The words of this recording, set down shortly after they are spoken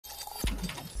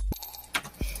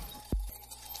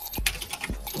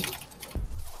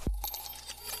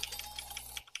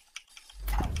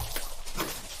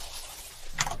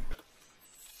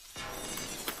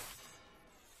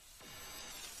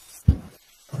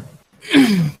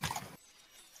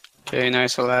Okay,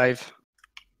 nice alive.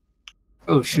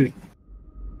 Oh shoot.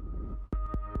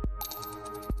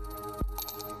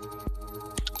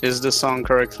 Is the song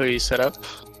correctly set up?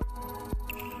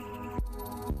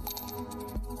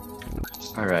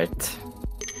 Alright.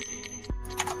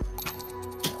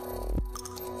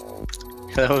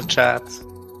 Hello, chat.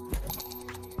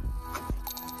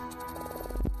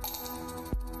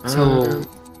 So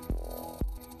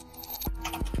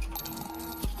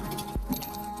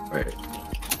Wait.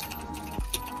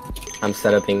 I'm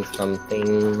setting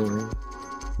something.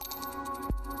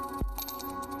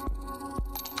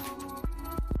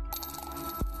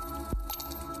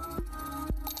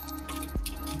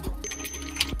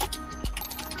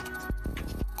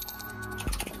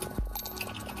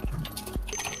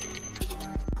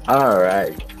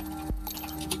 Alright.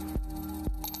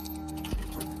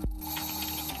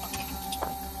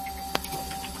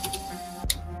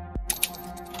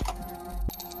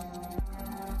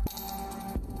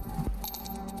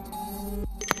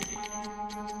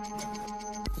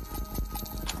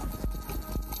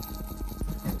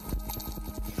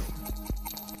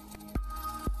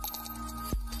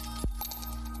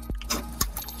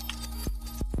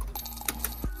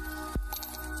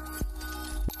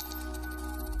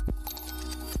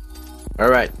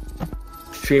 Alright.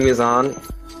 Stream is on.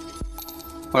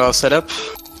 Well set up.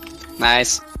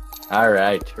 Nice.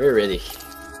 Alright, we're ready.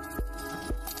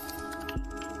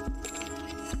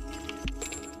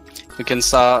 You can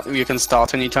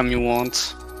start anytime you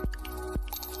want.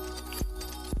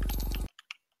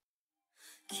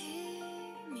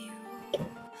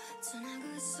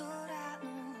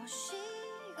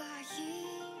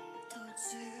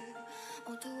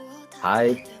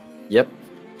 Hi. Yep.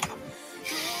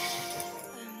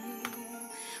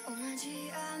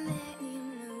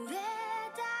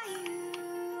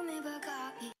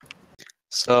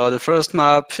 So the first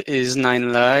map is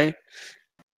 9 Lai.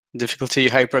 Difficulty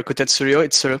Hyper Kutetsurio.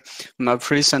 It's a map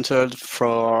really centered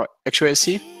for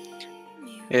accuracy.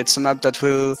 It's a map that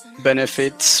will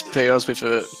benefit players with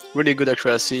a really good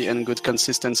accuracy and good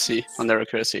consistency on their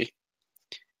accuracy.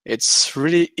 It's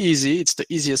really easy. It's the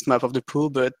easiest map of the pool,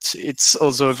 but it's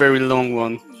also a very long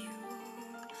one.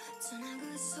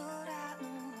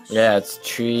 Yeah, it's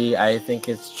I think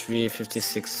it's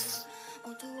 3:56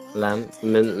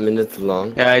 minutes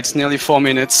long. Yeah, it's nearly 4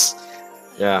 minutes.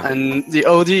 Yeah. And the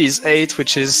OD is 8,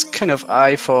 which is kind of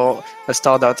high for a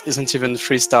star that isn't even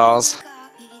 3 stars.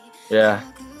 Yeah.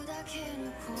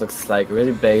 Looks like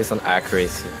really based on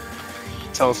accuracy.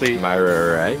 Totally. Am I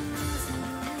right?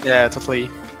 Yeah, totally.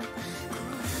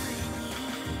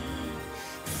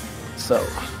 So,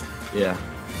 yeah.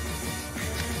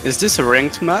 Is this a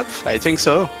ranked map? I think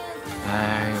so.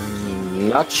 I'm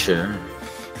not sure.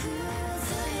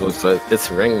 Oh, so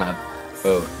it's a ring map.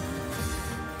 Oh.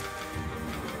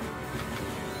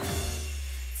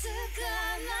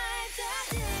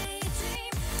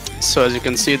 So as you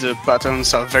can see, the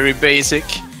patterns are very basic.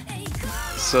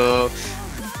 So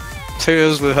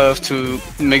players will have to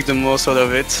make the most out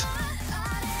of it.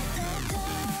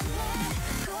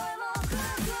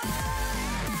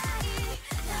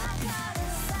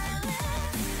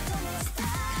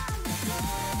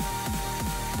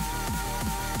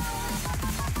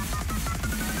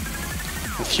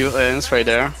 A few ends right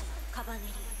there.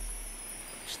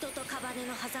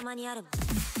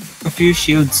 a few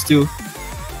shields too.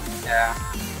 Yeah.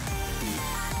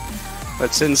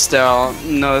 But since they are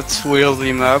not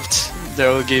weirdly mapped, they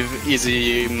will give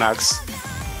easy max.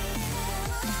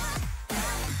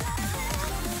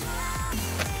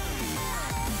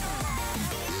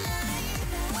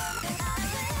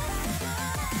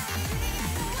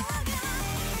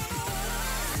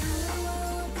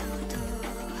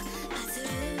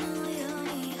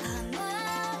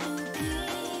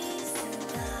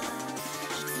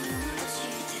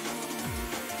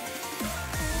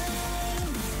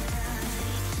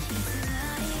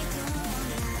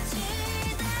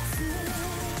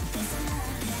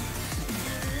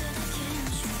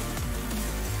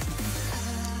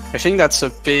 I think that's a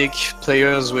pick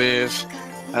players with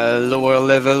a lower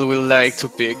level will like to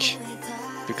pick,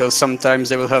 because sometimes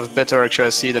they will have better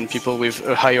accuracy than people with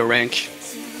a higher rank.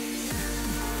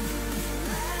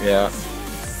 Yeah.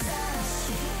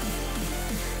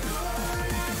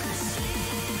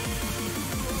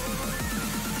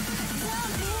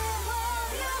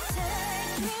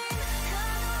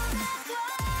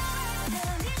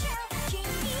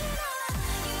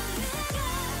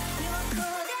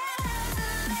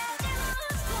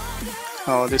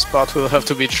 Oh, this part will have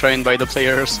to be trained by the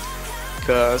players,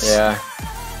 because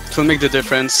it will make the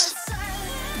difference.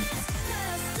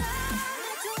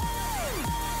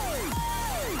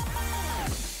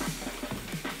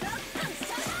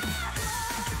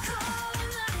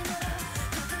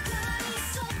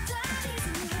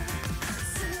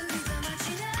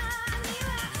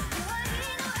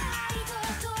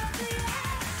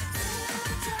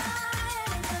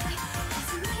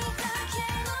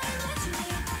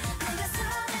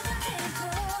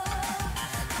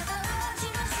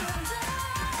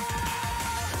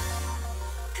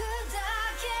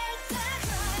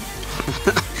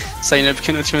 Sign up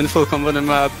cannot even full combo the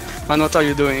map. Man, what are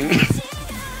you doing?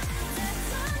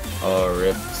 Oh,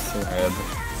 rips head.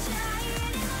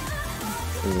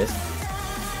 He missed.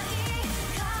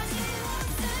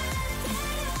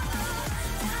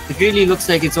 It really looks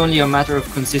like it's only a matter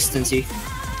of consistency.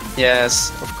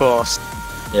 Yes, of course.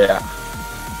 Yeah.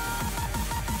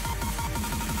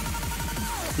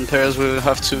 And players will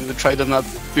have to try the map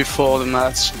before the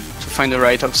match to find the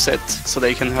right offset so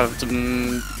they can have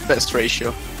the best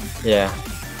ratio. Yeah.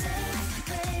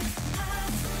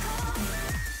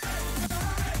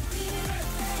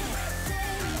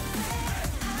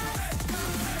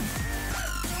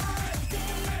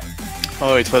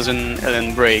 Oh, it was an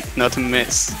Ellen break, not a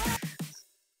miss.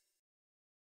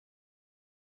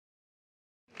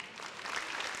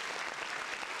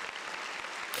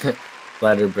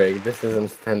 Ladder break. This isn't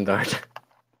standard.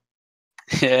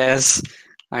 Yes,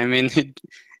 I mean, he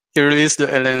released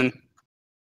the Ellen.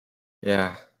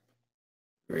 Yeah.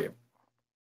 Rip.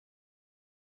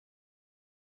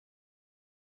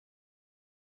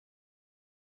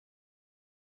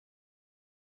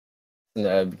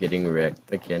 No, I'm getting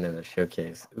wrecked again in the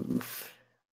showcase. Oof.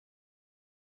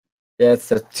 Yeah,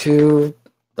 it's a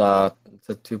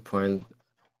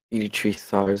 2.83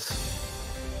 stars.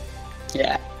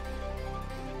 Yeah.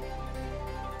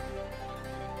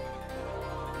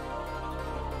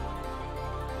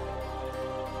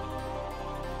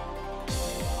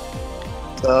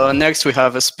 So next we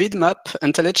have a speed map,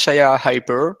 Antalechaya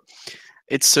Hyper.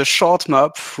 It's a short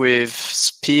map with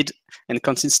speed and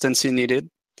consistency needed.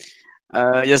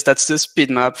 Yes, that's the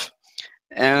speed map.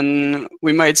 And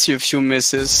we might see a few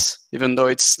misses, even though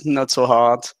it's not so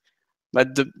hard.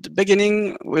 But the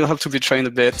beginning will have to be trained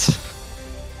a bit.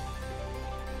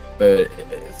 But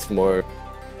it's more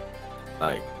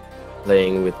like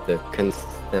playing with the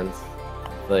consistent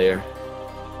player.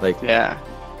 Like, Yeah.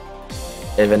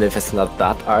 even if it's not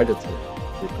that hard, it's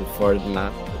looking for the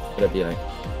map. It's gonna be like,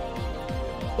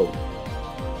 oh.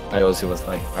 I also was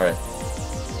like, alright.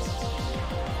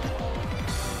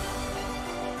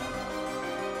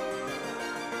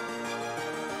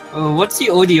 What's the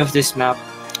OD of this map?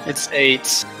 It's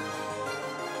 8.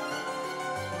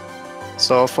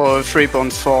 So for a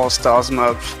 3.4 stars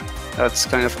map, that's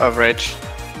kind of average.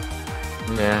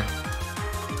 Yeah.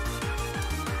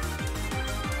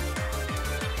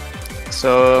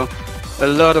 So a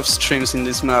lot of streams in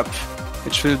this map,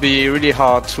 which will be really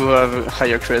hard to have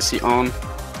high accuracy on.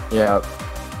 Yeah.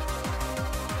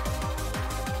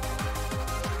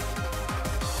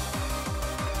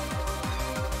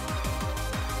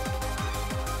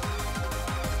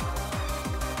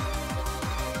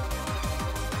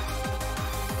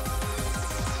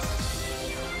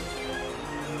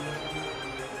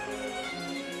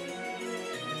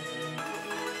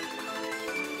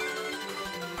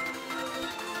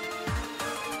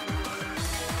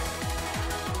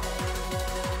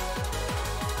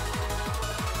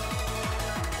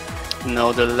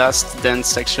 Now the last dance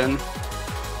section.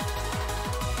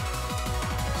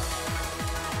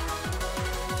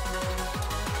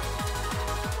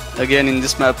 Again, in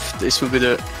this map, this will be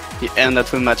the end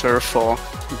that will matter for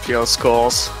the player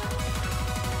scores.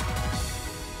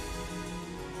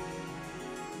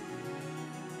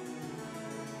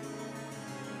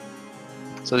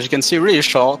 So as you can see, really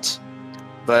short,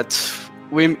 but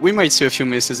we might see a few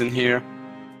misses in here.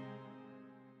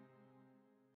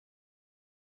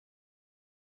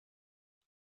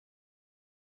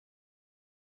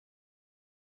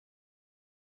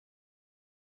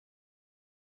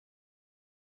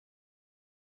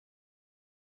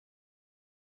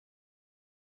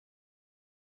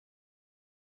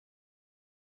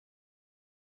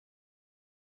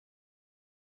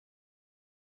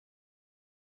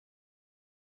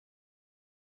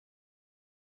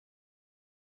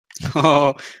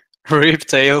 Oh, rip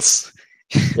tails.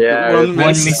 Yeah, One One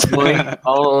miss. miss, boy.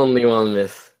 only one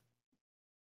miss.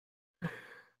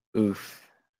 Oof.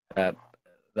 That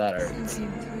hurts.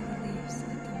 Sensing through the leaves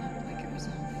that the map like it was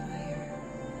on fire.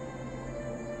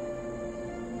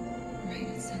 Right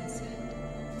at sunset.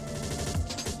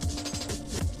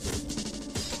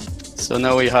 So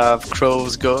now we have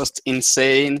Crow's Ghost,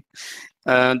 Insane.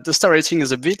 The star rating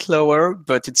is a bit lower,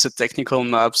 but it's a technical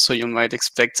map, so you might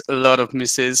expect a lot of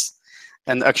misses.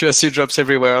 And accuracy drops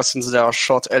everywhere since there are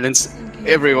short elements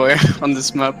everywhere on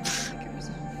this map. Like it was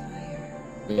on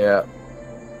fire. Yeah.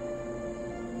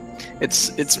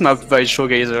 It's mapped by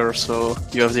Showgazer, so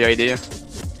you have the idea.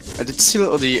 But it's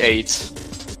still the 8.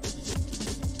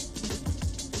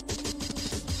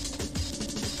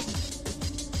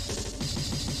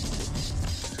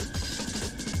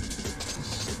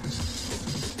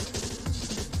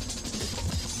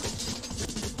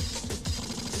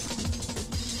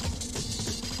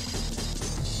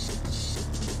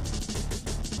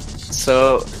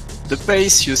 So the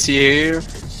pace you see here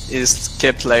is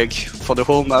kept like for the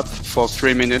whole map for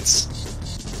 3 minutes.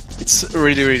 It's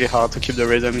really hard to keep the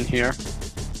rhythm in here.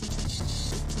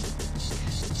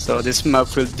 So this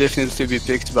map will definitely be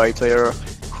picked by players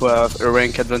who have a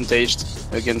rank advantage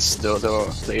against the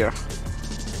other player.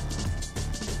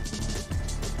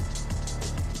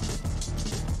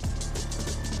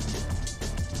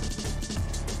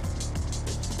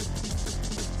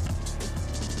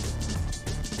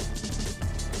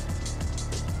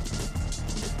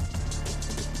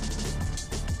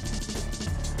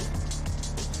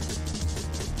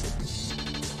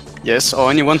 Yes, or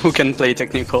anyone who can play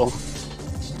technical.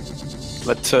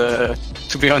 But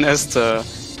to be honest,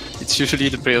 it's usually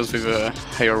the players with a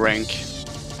higher rank.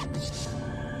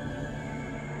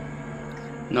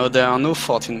 No, there are no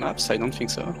 14 maps, I don't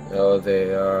think so. No,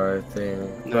 they are, I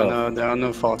think... No, there are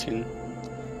no 14.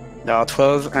 There are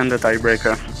 12 and a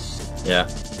tiebreaker. Yeah.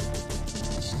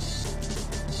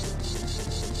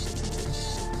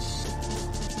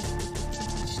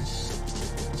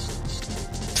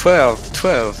 Twelve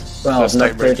Well, plus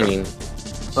not tiebreaker. 13.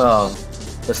 Well,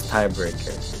 plus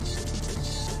tiebreaker.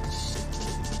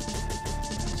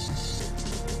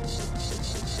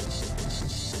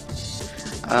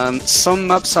 Some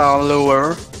maps are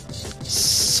lower,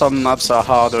 some maps are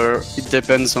harder. It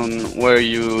depends on where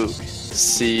you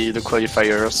see the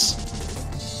qualifiers.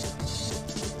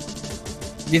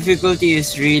 Difficulty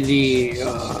is really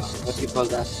what do you call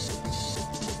that?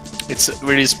 It's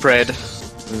really spread.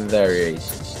 Very.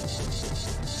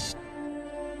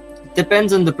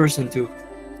 Depends on the person too.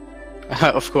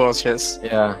 Of course, yes.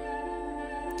 Yeah.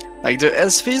 Like the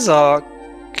SVs are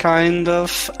kind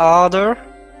of harder,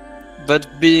 but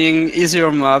being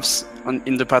easier maps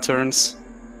in the patterns.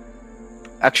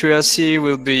 Accuracy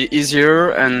will be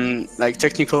easier, and like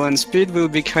technical and speed will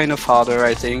be kind of harder,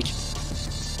 I think.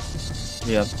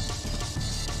 Yep.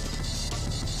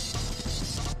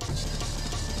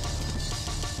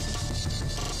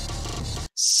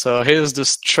 So here's the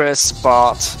stress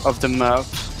part of the map.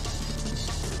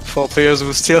 For players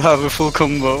who still have a full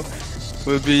combo,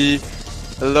 will be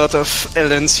a lot of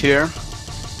LNs here.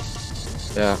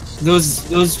 Yeah.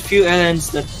 Those few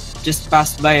LNs that just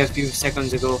passed by a few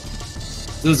seconds ago,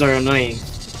 those are annoying.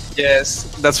 Yes,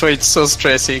 that's why it's so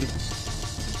stressing.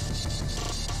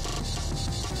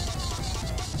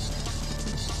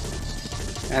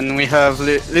 And we have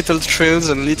little trills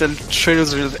and little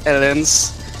trills with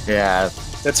LNs. Yeah.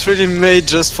 That's really made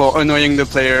just for annoying the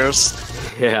players.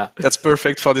 Yeah. That's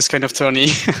perfect for this kind of tourney.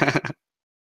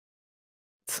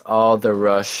 It's all the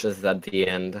rushes at the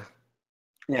end.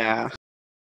 Yeah.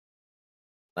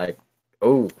 Like,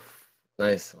 oh,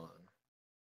 nice one.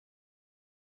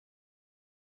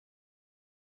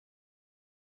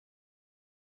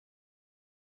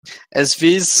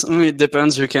 SVs, it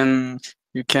depends. You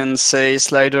can say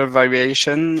slider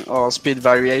variation or speed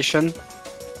variation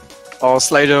or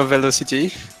slider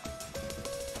velocity.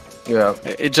 Yeah.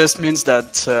 It just means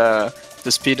that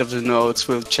the speed of the notes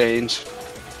will change.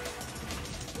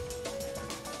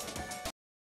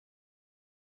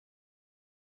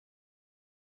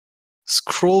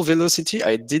 Scroll velocity?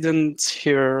 I didn't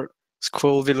hear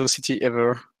scroll velocity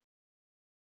ever.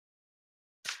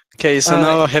 Okay, so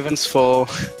now Heaven's Fall.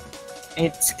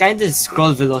 It's kind of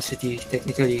scroll velocity,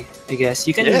 technically. I guess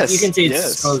you can Yes, you can say it's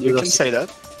yes, scroll velocity. you can say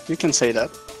that. You can say that.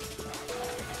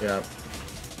 Yeah.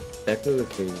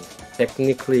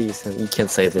 Technically, you can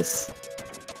say this.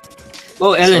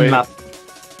 Oh, Ellen So map.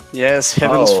 Yes,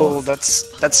 Heaven's Oh. Fall.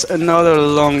 That's another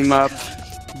long map,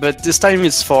 but this time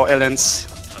it's for LNs.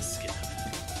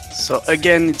 So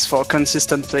again, it's for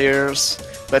consistent players,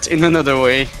 but in another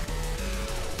way.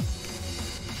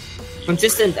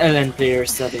 Consistent LN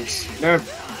players, that is. There are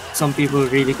some people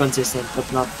really consistent,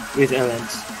 but not with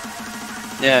LNs.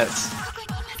 Yes,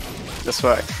 that's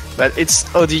why. But it's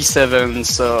OD7,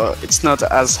 so it's not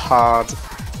as hard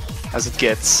as it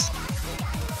gets.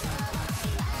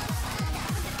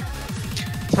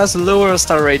 It has a lower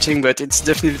star rating, but it's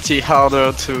definitely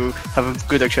harder to have a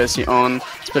good accuracy on,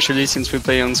 especially since we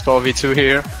play on Score V2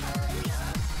 here.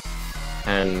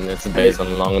 And it's based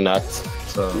on long nuts,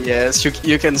 so... Yes,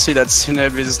 you can see that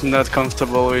Syneb is not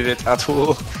comfortable with it at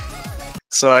all.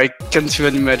 So I can't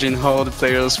even imagine how the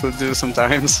players will do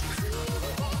sometimes.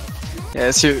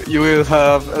 Yes, you will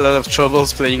have a lot of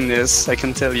troubles playing this, I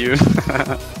can tell you.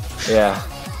 Yeah.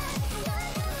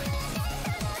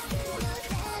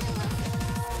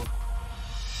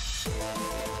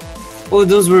 Oh,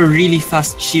 those were really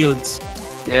fast shields.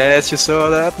 Yes, you saw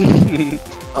that?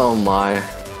 Oh my.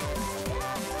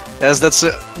 Yes, that's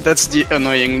the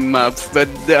annoying map, but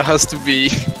there has to be.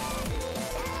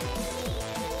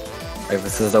 Like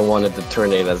this is the one at the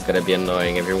tornado that's gonna be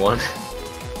annoying everyone.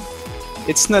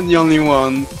 It's not the only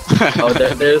one. Oh,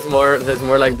 there's more. There's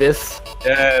more like this.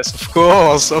 Yes, of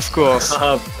course, of course.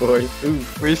 Of course. Ooh.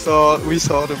 We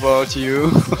thought about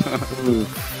you. Ooh.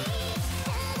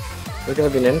 It's gonna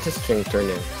be an interesting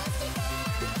tornado.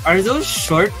 Are those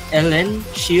short LN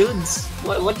shields?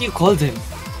 What do you call them?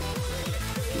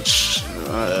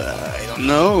 I don't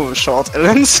know. Short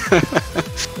Ellens.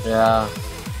 Yeah.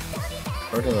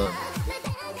 Sort of.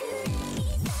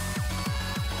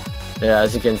 Yeah,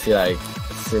 as you can see, like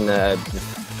it's in a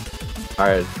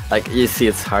hard. Like you see,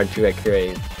 it's hard to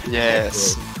accurate.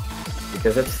 Yes.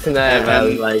 Because it's in a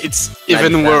like it's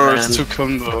even like worse Batman. to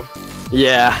combo.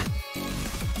 Yeah.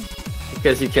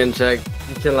 Because you can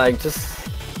like just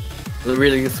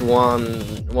release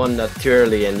one not too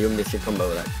early and you miss your combo.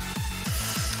 Like.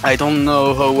 I don't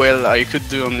know how well I could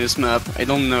do on this map. I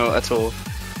don't know at all.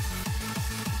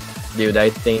 Dude, I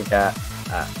think I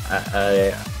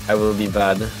will be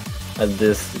bad at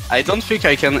this. I don't think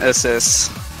I can assess.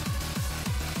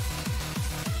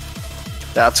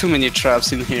 There are too many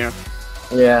traps in here.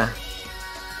 Yeah.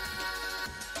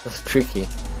 That's tricky.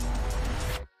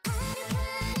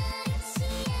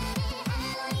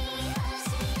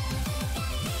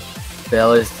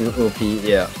 Bell is still OP,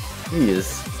 yeah. He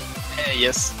is.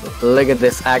 Yes. Look at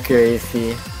this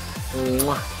accuracy.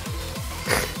 Mwah.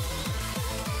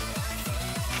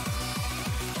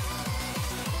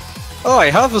 Oh,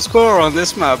 I have a score on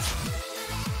this map.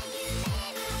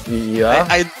 Yeah.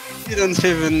 I didn't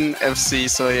even FC,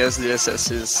 so yes, the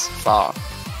SS is far.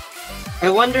 I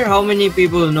wonder how many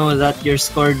people know that your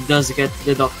score does get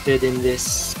deducted in this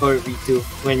score V2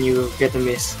 when you get a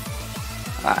miss.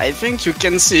 I think you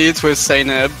can see it with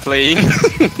Zainab playing.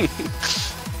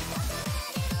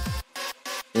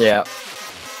 Yeah.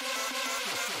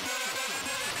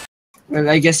 Well,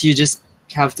 I guess you just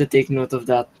have to take note of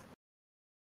that.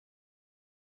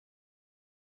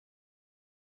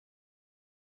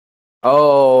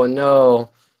 Oh no.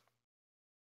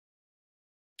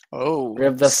 Oh.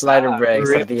 Rip the slider sad. breaks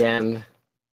Rip. at the end.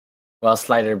 Well,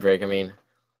 slider break, I mean.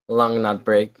 Long nut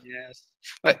break. Yes.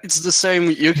 But it's the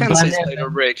same. You can say slider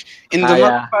break. In the Ah, map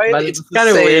yeah, file, but it's it's the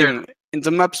kinda same. weird. In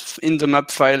the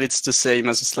map file, it's the same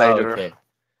as a Oh, slider. okay.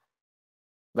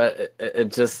 But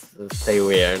it just stay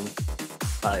weird.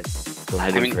 Like,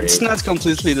 slider I mean, break. it's not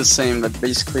completely the same, but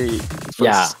basically. it was-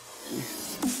 Yeah.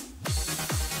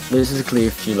 Basically,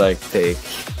 if you like take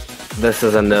this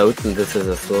is a note and this is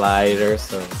a slider,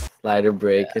 so slider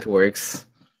break, it works.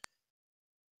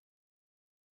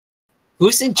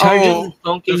 Who's in charge Oh, of the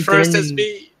thonking The first turning?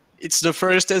 SV. It's the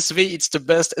first SV. It's the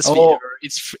best SV Oh. ever.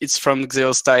 It's from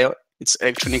Xeo Style. It's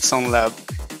Electronic Sound Lab.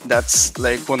 That's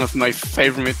like one of my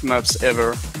favorite maps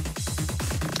ever.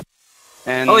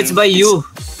 And Oh, it's by you.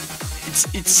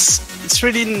 It's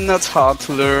really not hard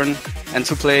to learn and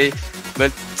to play,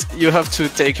 but you have to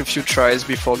take a few tries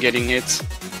before getting it.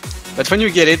 But when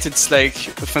you get it, it's like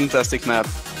a fantastic map.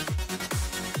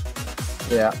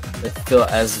 Yeah, it's still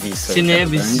SV, so you Cineb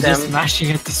can is learn just them.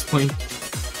 mashing at this point.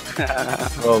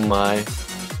 Oh my.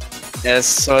 Yes,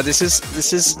 so this is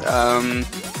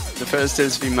the first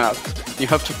SV map. You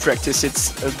have to practice it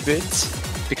a bit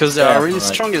because there Yeah, are really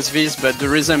right. strong SVs, but the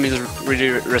rhythm is really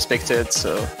respected.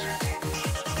 So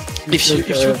if you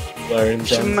learn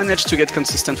if you them. manage to get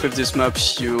consistent with this map,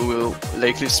 you will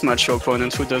likely smash your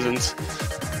opponent who doesn't.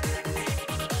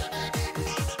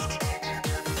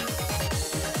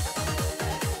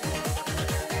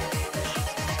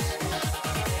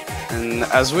 And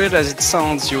as weird as it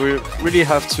sounds, you will really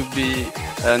have to be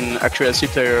an accuracy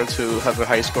player to have a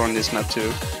high score on this map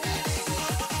too.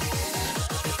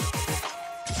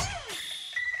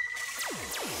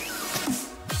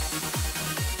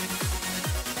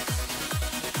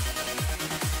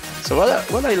 So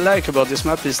what I like about this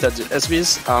map is that the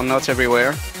SVs are not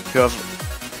everywhere. You have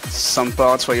some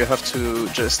parts where you have to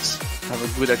just have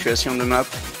a good accuracy on the map.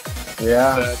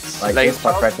 Yeah, But like this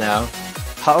part right now.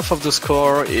 half of the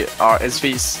score are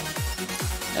SVs,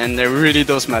 and it really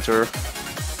does matter.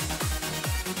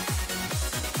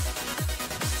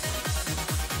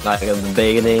 Like at the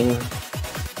beginning.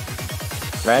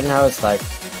 Right now it's like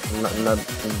not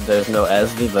there's no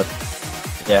SV, but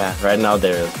yeah, right now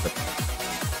there is. But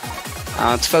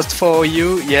First for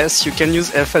you, yes, you can use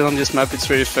FL on this map, it's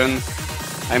really fun.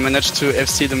 I managed to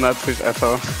FC the map with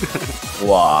FL.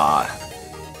 wow,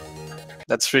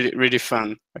 That's really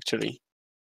fun, actually.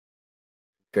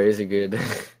 crazy good.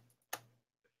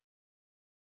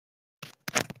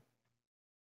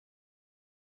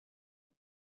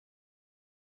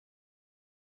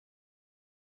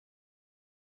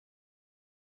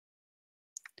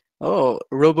 Oh,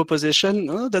 robo position?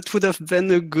 Oh, that would have been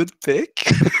a good pick.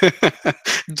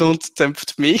 Don't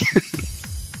tempt me.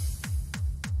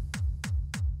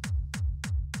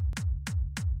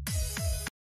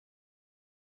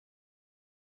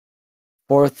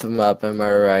 Fourth map, am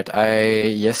I right?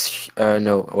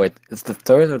 No, wait, it's the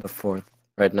third or the fourth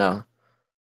right now?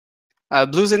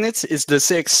 Blues in it is the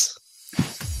 6th.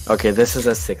 Okay, this is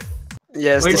a sixth.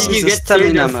 Yes, Where this did is you the get third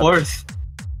stamina or map. fourth?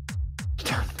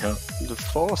 Don't know. The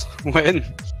 4th? When?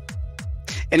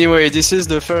 Anyway, this is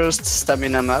the first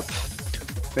stamina map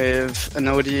with an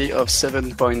OD of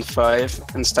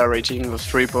 7.5 and star rating of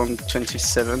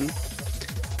 3.27.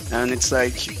 And it's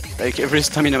like every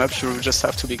stamina map, you just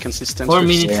have to be consistent. 4 with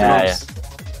minutes Yeah, max.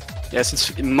 Yes,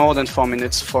 it's more than 4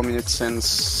 minutes. 4 minutes and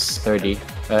 30.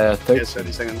 30. yes,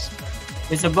 30 seconds.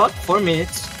 It's about 4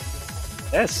 minutes.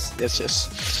 Yes, yes,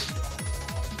 yes.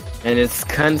 And it's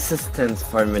consistent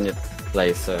 4-minute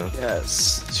play, so.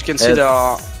 Yes. As you can see, there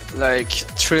are like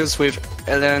streams with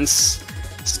LNs,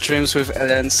 streams with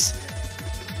LNs.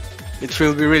 It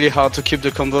will be really hard to keep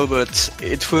the combo, but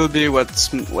it will be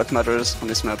what matters on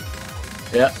this map.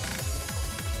 Yeah.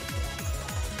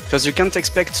 Because you can't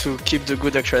expect to keep the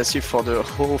good accuracy for the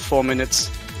whole 4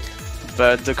 minutes,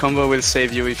 but the combo will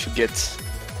save you if you get.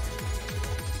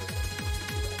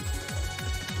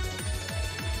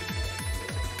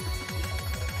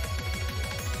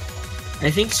 I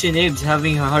think Sinead's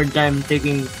having a hard time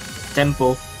taking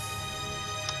tempo.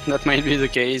 That might be the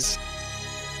case.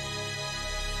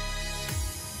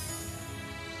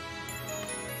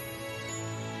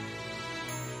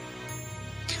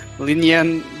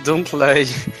 Linian, don't lie.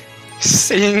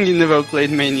 Saying you never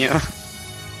played Mania.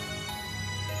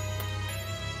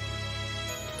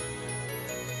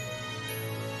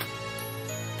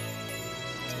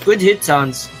 Good hit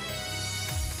sounds.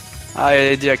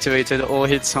 I deactivated all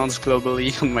hit sounds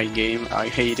globally on my game. I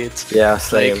hate it. Yeah,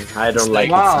 same. Like, I don't like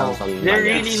Wow, it sounds on they're my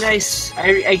really guess. nice.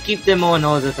 I keep them on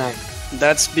all the time.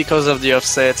 That's because of the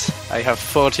offset. I have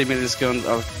 40 milliseconds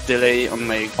of delay on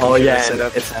my Oh computer yeah, and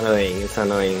setup. it's annoying. It's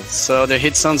annoying. So the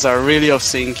hit sounds are really off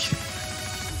sync.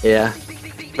 Yeah.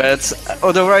 But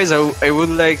otherwise, I would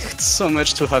like so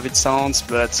much to have it sounds,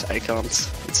 but I can't.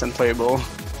 It's unplayable.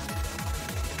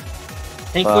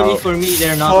 Thankfully Wow. for me,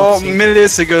 they're not 4 off sync.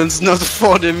 milliseconds, not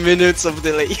 40 minutes of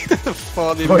delay.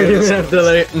 40 milliseconds.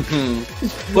 delay.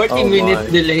 40 Oh minute my.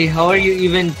 delay. How are you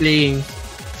even playing?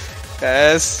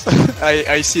 Yes,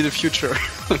 I see the future.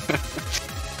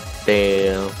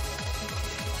 Damn.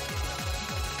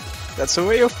 That's a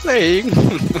way of playing.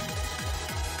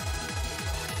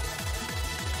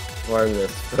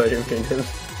 Warmness, 40 minutes.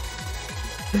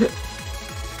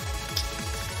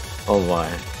 Oh my.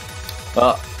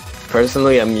 Well,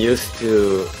 personally, I'm used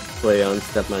to play on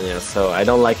Stepmania, so I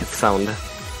don't like its sound.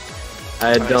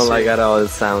 I don't see. like at all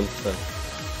its sound. So.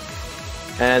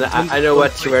 And I know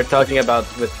what you were talking about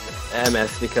with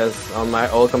MS, because on my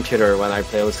old computer, when I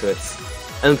play Osu, it's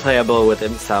unplayable with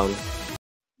its sound.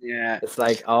 Yeah, It's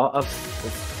like all of.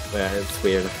 Yeah, it's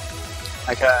weird.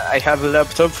 like I have a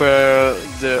laptop where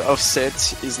the offset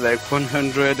is like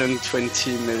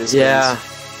 120 milliseconds. Yeah.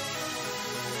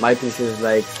 My PC is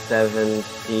like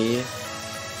 70,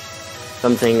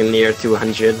 something near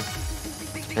 200,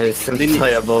 and it's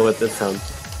unplayable with the sound.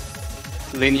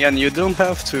 Linian, you don't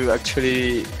have to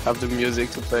actually have the music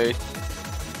to play.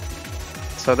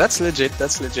 So that's legit,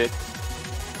 that's legit.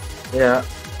 Yeah.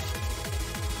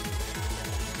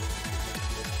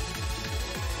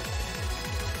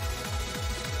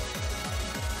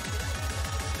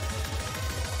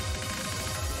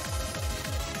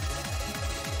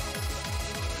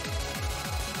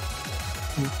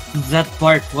 That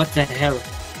part, what the hell?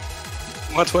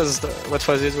 What was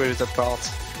it with that part?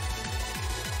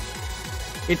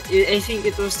 I think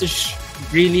it was the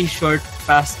really short,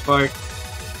 fast part.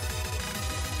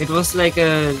 It was like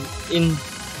a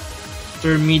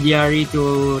intermediary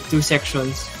to 2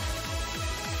 sections.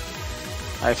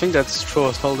 I think that's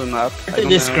throughout all the map. I Hard to don't know.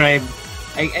 describe.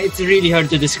 It's really hard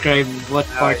to describe what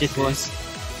part I it see. was.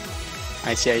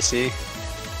 I see.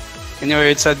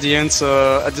 Anyway, it's at the end,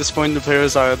 so at this point the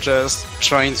players are just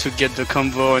trying to get the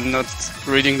combo and not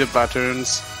reading the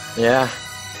patterns. Yeah.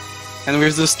 And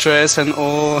with the stress and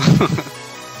all, it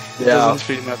Yeah. doesn't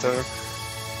really matter.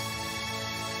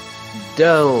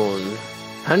 Down.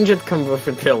 100 combo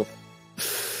for kill.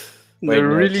 Wait, The no,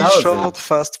 really 1,000. short,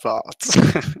 fast part.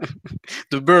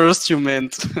 The burst you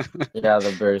meant. Yeah,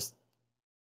 the burst.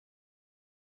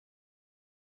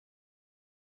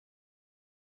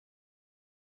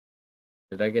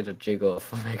 Did I get a jiggle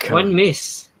off of my camera? 1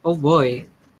 miss. Oh boy.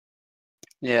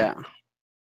 Yeah.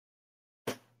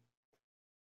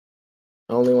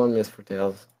 Only 1 miss for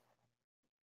tails.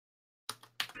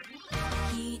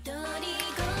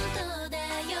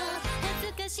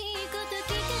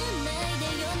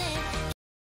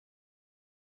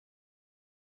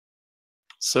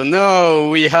 So now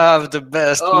we have the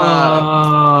best map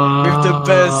Oh, with the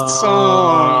best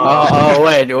song. Oh,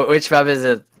 wait, which map is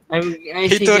it? I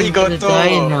think I'm gonna Hitorigoto.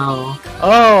 die now.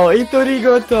 Oh,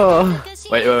 Itorigoto!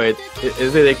 Wait.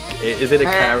 Is it a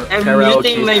I'm karaoke?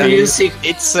 muting my thing? music.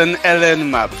 It's an LN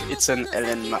map. It's an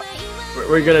LN map.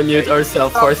 We're gonna mute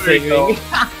ourselves for singing.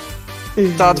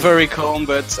 Start very calm,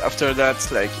 but after that,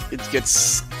 like, it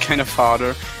gets kind of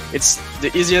harder. It's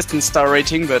the easiest in star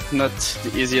rating, but not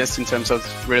the easiest in terms of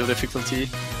real difficulty.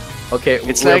 Okay,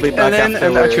 It's we'll like be back LN after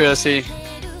and accuracy.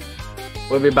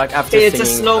 We'll be back after It's a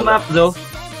singing. slow map though.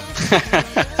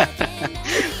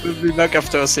 We'll be back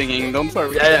after singing, don't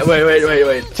worry. Yeah,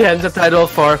 wait. Change the title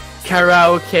for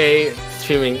karaoke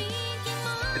streaming.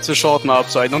 It's a short map,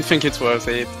 so I don't think it's worth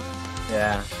it.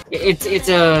 Yeah. It's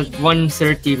a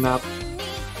 130 map.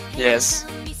 Yes.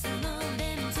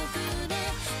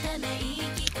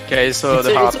 Okay, so It's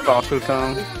the a- hard it's a- part will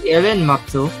come. Ellen map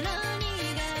though.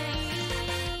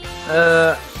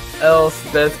 Else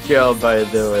that girl, by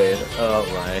the way. Oh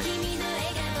my.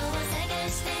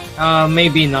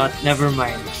 Maybe not. Never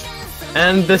mind.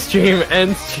 End stream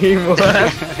what?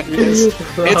 Yes.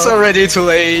 It's already too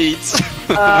late.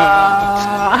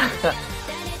 Ah.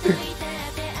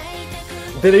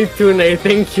 Delete tune,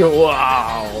 thank you.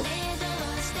 Wow.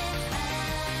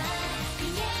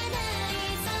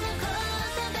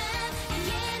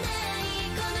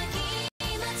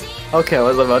 Okay, I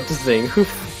was about to sing.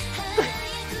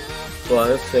 Well,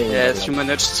 let's sing. Yes, you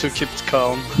managed to keep it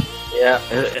calm. Yeah,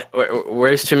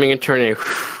 we're streaming and turning.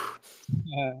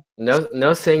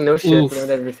 No saying, no shit, Oof. not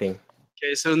everything.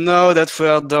 Okay, so now that we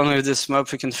are done with this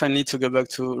map, we can finally to go back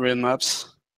to real maps.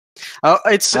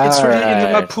 It's really in the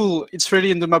map Alright. pool. It's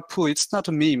really in the map pool. It's not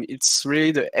a meme. It's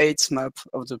really the 8th map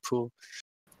of the pool.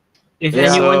 If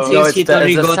Yeah, anyone so- No, says it's the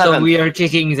Hitorigoto, seventh. we are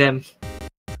kicking them.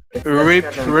 Rip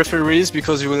referees,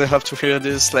 because you will have to hear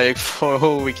this like for a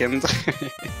whole weekend.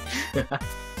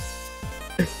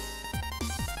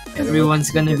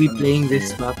 Everyone's gonna be playing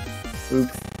this map.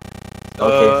 Oops.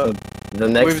 Okay, so the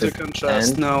next With the is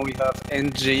contrast, now we have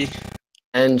NG.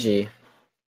 NG.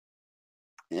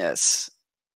 Yes.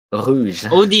 Rouge.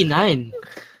 OD9.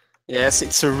 Yes,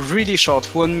 it's a really short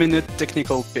 1 minute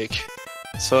technical pick.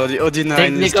 So the OD9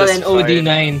 Technical is and justified.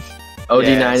 OD9.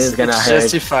 OD9 Yes, is gonna it's hurt.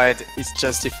 justified. It's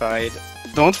justified.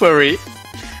 Don't worry.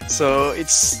 So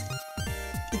it's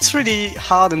really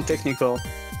hard and technical.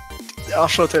 There are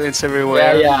short elements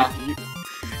everywhere. Yeah.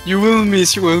 You will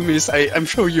miss. I'm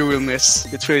sure you will miss.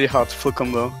 It's really hard to full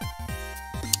combo.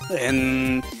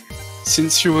 And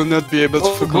since you will not be able to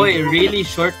Oh full boy, combo, really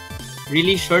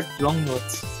short long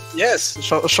notes. yes,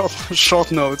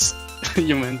 short notes.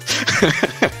 You meant.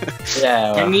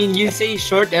 Yeah. I mean, you say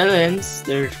short elements,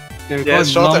 they're Yes, called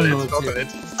short long elements. notes. Short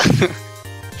elements.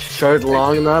 Short,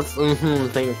 long nuts.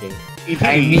 Thinking.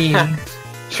 I mean,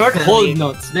 short hold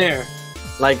notes there.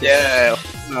 Like. Yeah,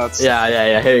 nuts.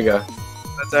 Yeah. Here you go.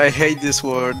 But I hate this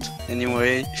word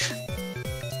anyway.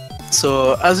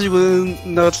 So as you will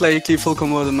not likely full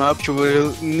combo the map, you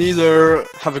will neither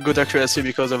have a good accuracy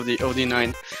because of the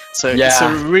OD9. So it's a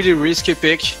Yeah. really risky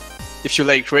pick if you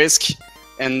like risk,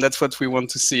 and that's what we want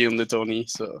to see on the tourney.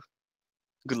 So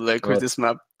good luck with What? this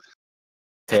map.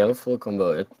 Tail full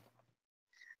combo.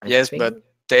 I Yes, think- but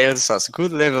Tails has a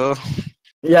good level.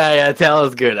 Yeah, tail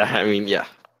is good. I mean, yeah.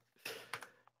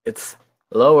 It's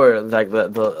lower, like the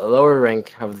lower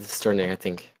rank of this tourney, I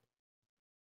think.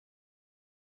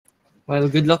 Well,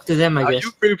 good luck to them, I Are guess.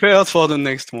 you prepared for the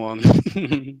next one?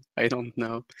 I don't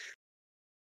know.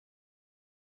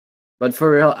 But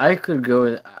for real, I could go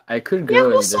in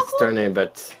this tourney,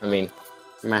 but I mean,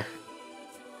 meh.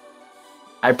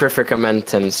 I prefer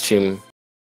commentum stream.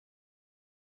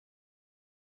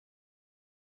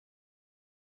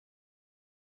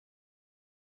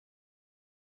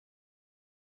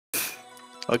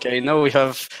 Okay, now we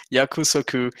have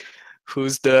Yakusoku,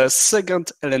 who's the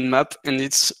second LN map, and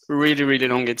it's really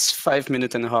long. It's 5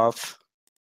 minutes and a half.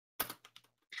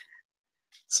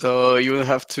 So you will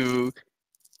have to.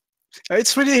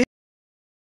 It's really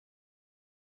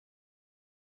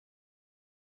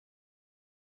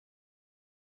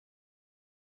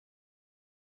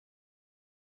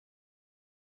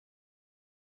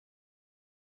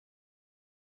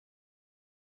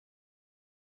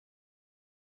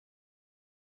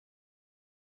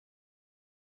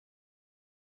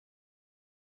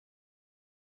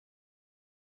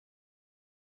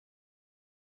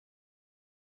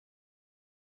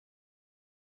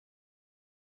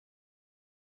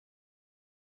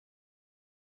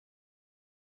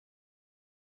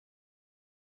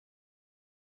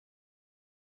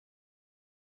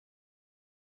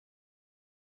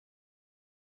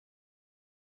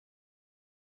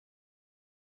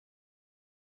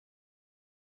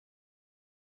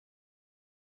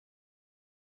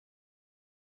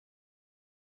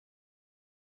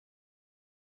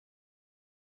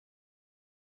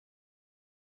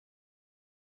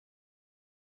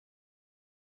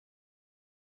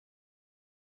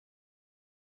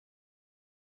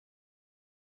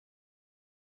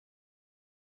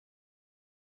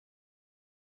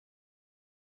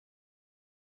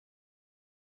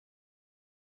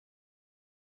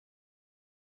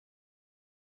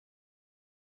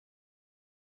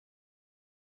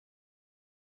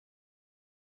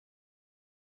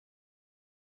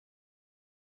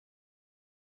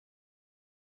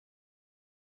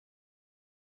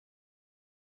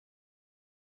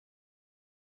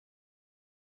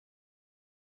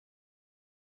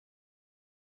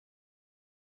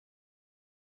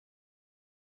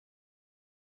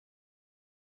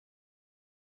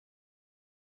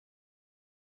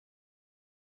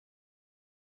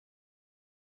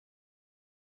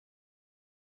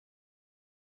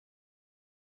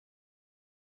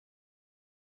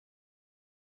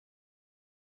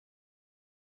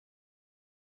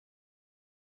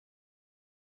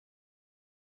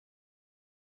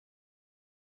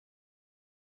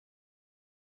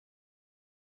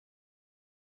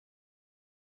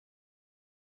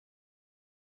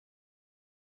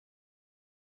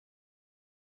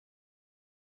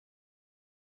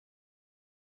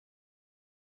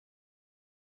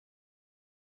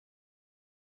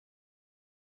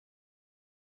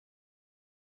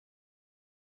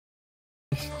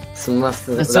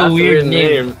That's a weird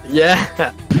name.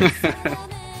 Yeah.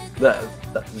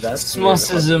 That's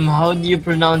Smosism, how do you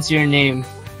pronounce your name?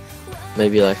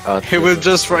 maybe like He will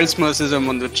just write Smosism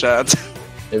on the chat.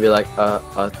 maybe like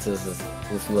autism.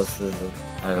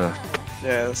 I don't know.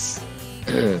 Yes.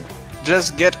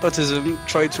 Just get autism,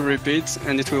 try to repeat,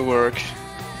 and it will work.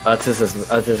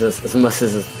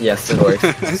 Autism. Yes, it works.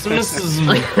 Smosism.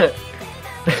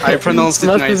 I pronounced it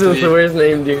Autism is the nicely, worst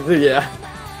name, dude. Yeah.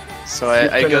 so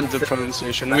I got the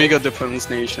pronunciation. We got the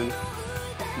pronunciation.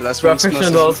 The last one is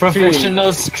Professional. Smosism.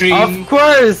 Professional stream. Of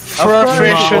course!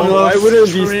 Professional I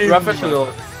wouldn't be stream. professional.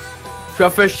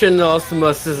 Professional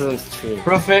Smosism stream.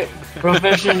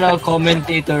 Professional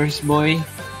commentators, boy.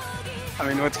 I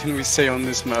mean, what can we say on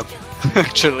this map?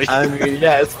 Actually, I mean,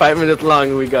 yeah, it's 5 minutes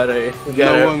long. We gotta.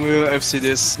 no one will FC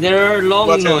this. There are long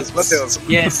What notes. else? What else?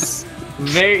 Yes.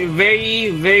 Very, very,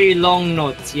 very long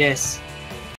notes, yes.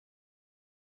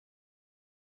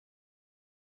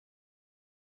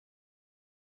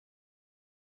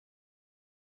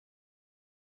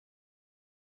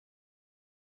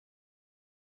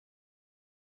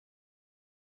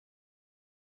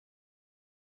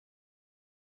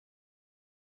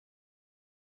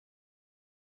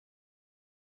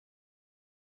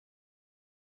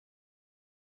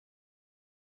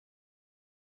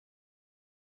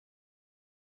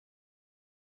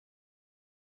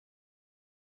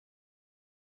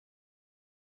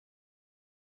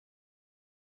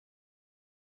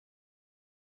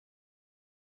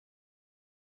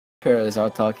 Is all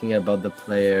talking about the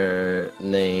player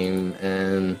name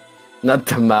and not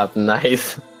the map.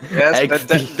 Nice. Yes, but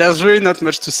there's really not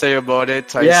much to say about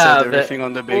it. I Yeah, said everything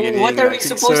on the beginning. What are we like,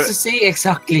 supposed to say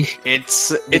exactly?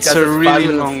 It's Because a it's 5 really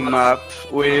minutes long long. map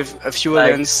with a few Like-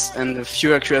 events and a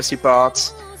few accuracy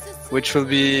parts, which will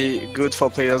be good for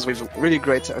players with really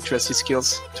great accuracy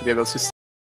skills to be able to.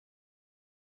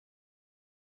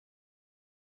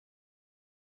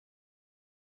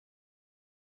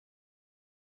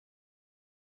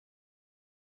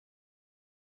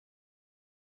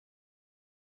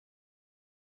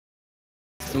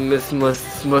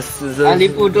 Smosism.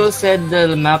 Alipudo said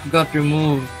the map got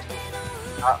removed.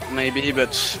 Maybe,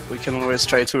 but we can always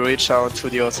try to reach out to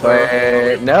the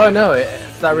author. No,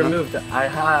 it's not removed.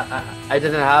 I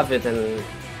didn't have it, and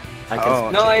I can. Oh,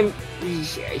 No,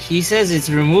 he says it's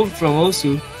removed from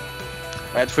Osu.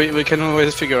 But we can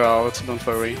always figure out. Don't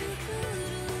worry.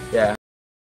 Yeah.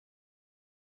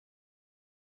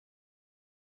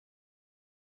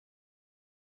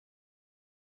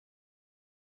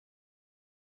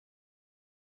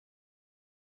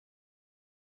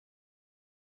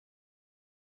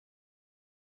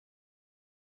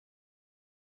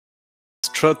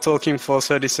 Strut talking for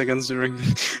 30 seconds during.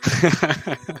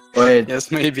 Wait.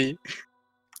 Yes, maybe.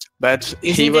 But he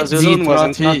Isn't was it alone,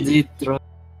 wasn't not he? Z-Trot?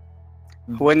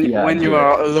 When Yeah, you yeah.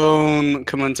 are alone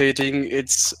commentating,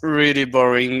 it's really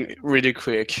boring, really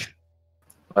quick.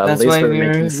 Well, at That's least why we're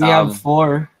making we some. have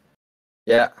 4.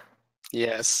 Yeah.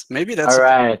 Yes, maybe that's. All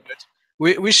right.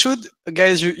 We should,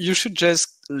 guys. You should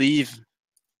just leave.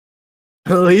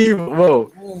 Leave.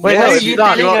 Whoa. Wait, Yes, no, Why are it's you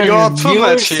not. telling You're our too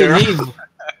much viewers to here. leave?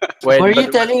 Wait, Why are you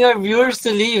but- telling our viewers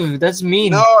to leave? That's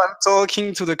mean. No, I'm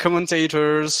talking to the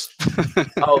commentators.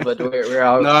 Oh, but we're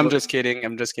out. No, I'm just kidding.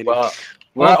 I'm just kidding. Well,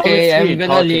 we're Okay, only I'm three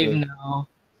gonna talking. leave now.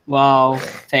 Wow,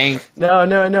 thanks. No,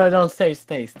 don't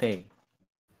stay.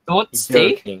 Don't He's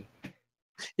stay? joking.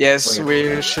 Yes,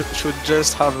 Wait. we should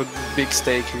just have a big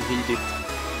steak and eat it.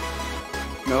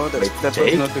 No, that Wait, was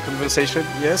steak? not the conversation.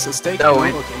 Yes, a steak. No, No,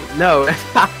 wait. okay. No.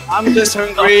 I'm just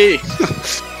hungry.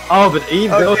 Oh, but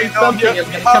Eve, Okay, no, something. we is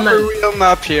gonna have come a in. real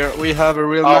map here. We have a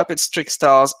real Oh. map. It's Trick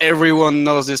Stars. Everyone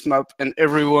knows this map, and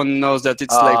everyone knows that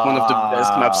it's like one of the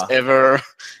best maps ever.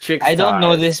 Trick I don't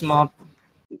know stars. this map.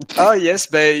 Oh yes,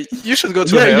 but you should go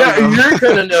to Yeah, hell. yeah, you know. you're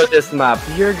gonna know this map.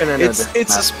 You're gonna know It's this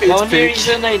a map. speed The only pick.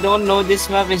 reason I don't know this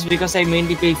map is because I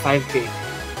mainly play 5K.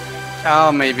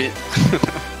 Oh, maybe.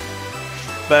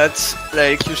 But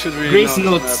like you should really Grace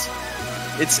know this notes. map.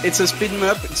 It's a speed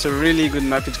map. It's a really good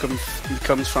map. It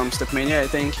comes from Mania, I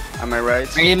think. Am I right?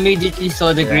 I immediately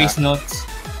saw the Yeah. Grace notes.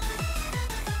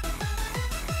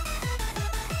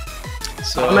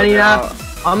 So How many there maps? are-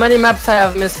 How many maps I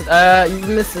have missed? You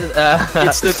missed it.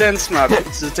 It's the 10th map.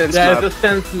 It's the 10th yeah, map. it's the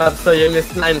 10th map, so you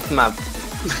missed 9th map.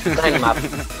 9th map.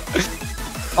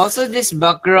 Also, this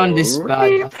background is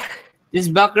bad. This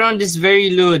background is very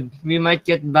lewd. We might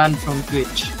get banned from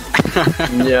Twitch.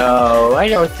 No, I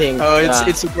don't think. Oh,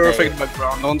 it's a perfect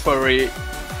background. Don't worry.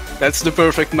 That's the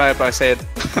perfect map. I said.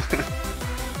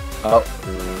 Oh,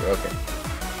 okay.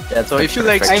 Yeah, So if you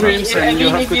like I mean, streams and you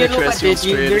have if good you look at accuracy on it,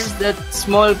 streams, there's that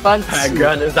small pants.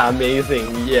 background is amazing.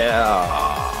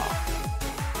 Yeah.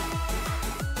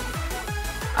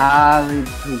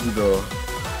 Alibudo.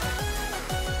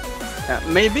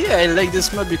 Maybe I like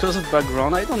this map because of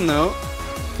background, I don't know.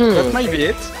 That might be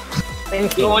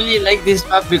it. You only like this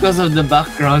map because of the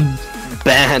background.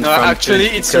 Banned No, from actually,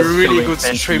 Twitch it's a because really so good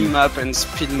expensive. stream map and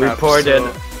speed map. Reported.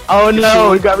 So Oh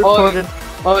no, we got reported.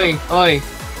 Oi.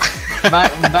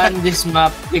 Ban this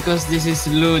map because this is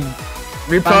lewd.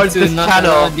 Report Fans this will not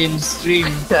channel. allowed in stream.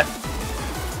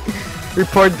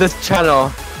 Report this channel.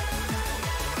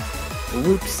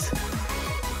 Whoops.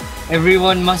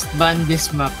 Everyone must ban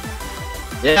this map.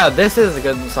 Yeah, this is a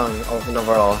good song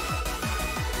overall.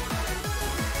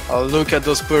 Oh, look at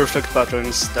those perfect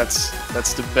patterns. That's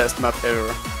the best map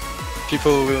ever.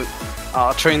 People will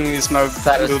training this map.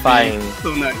 Satisfying. Will be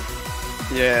so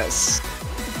nice. Yes.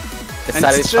 It's And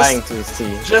it's satisfying to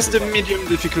see. Just a medium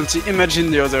difficulty.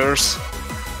 Imagine the others.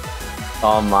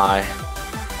 Oh my.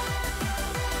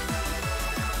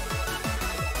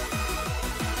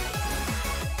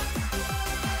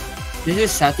 This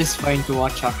is satisfying to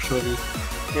watch actually.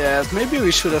 Yes, maybe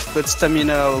we should have put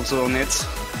stamina also on it,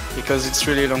 because it's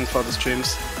really long for the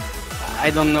streams. I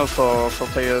don't know for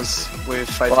players with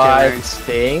 5k I ranks,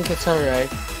 think it's alright.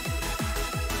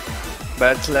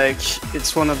 but like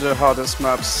it's one of the hardest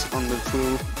maps on the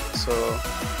pool, so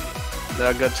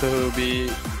there got to be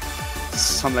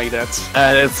something like that.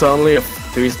 And it's only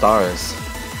 3 stars.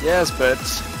 Yes, but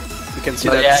you can see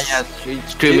But that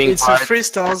streaming it's part. a 3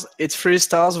 stars. It's 3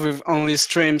 stars with only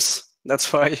streams.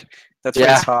 That's why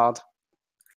it's hard.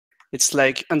 It's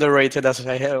like underrated as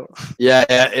hell. Yeah,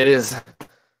 it is.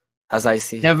 As I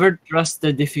see. Never trust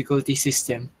the difficulty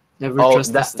system. Never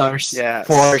trust the stars. Yeah,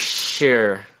 For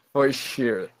sure. For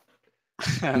sure.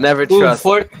 Never Ooh, trust.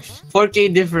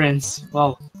 4K difference.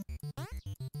 Wow.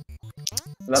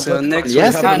 So next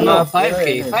Yes, we have a No, map.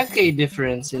 5K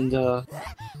difference in the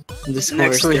scores.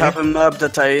 Next we there. have a map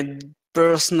that I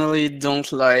personally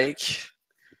don't like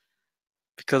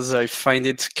because I find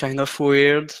it kind of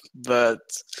weird, but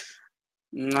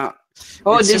no.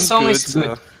 Oh, it this seems song is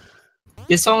good.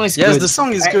 This song is Yes, good. the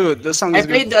song is good. The song I is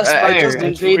played good. the Aspire. I just I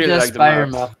don't played really the like Aspire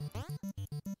map. map.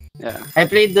 Yeah. I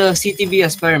played the CTB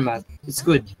Aspire map. It's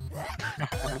good.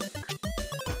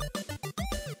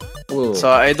 Ooh. So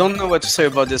I don't know what to say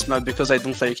about this map because I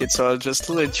don't like it. So I'll just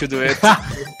let you do it.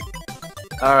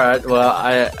 Alright,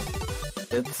 well,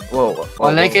 it's. Whoa.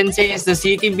 All I can say is the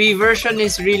CTB version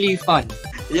is really fun.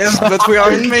 Yes, but we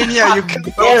are in Mania. You can.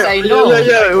 Yes, I know.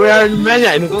 Yeah, we are in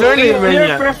Mania, in eternity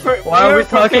Mania. Why are we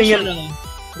talking in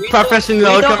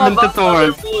professional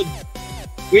commentators?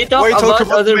 We talk Why talk about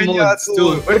about other Mania modes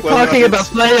too. We're talking about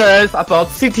players, about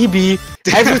CTB,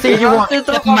 everything We you have want, to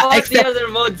talk except, about the except other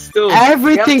modes too.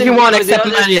 everything We have to you want give the except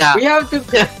other- Mania.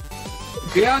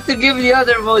 We have to give the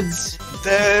other modes.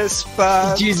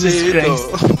 Despacito. Jesus Christ.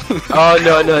 Oh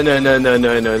no!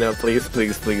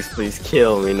 Please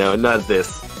kill me! No, not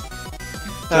this.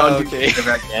 Don't do Okay. it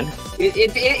ever again.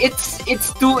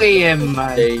 It's 2 a.m.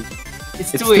 man. Hey,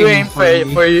 It's it's 2 2 a.m.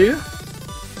 a.m. for you.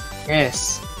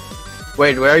 Yes.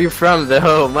 Wait, where are you from though?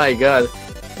 Oh my god.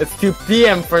 It's 2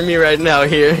 p.m. for me right now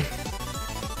here.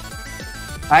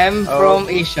 I am from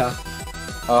Asia.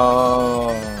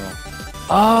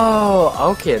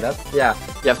 Oh, okay, that's, yeah.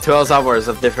 You have 12 hours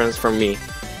of difference from me.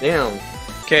 Damn.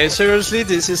 Okay, seriously,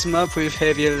 this is map with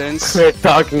heavy lens. We're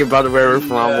talking about where we're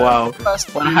from, wow.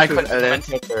 Fast What a high good LN.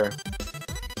 commentator.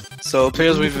 So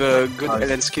players with good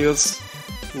LN skills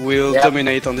will Yep.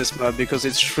 dominate on this map because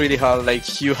it's really hard.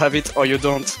 Like you have it or you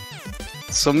don't.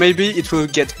 So maybe it will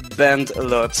get banned a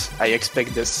lot. I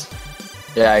expect this.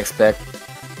 Yeah, I expect.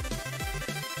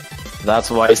 That's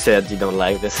why I said you don't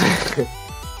like this.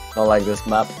 Don't like this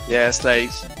map. Yes, like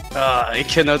I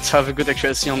cannot have a good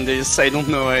accuracy on this. I don't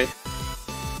know why.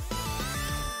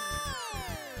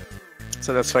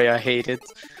 So that's why I hate it.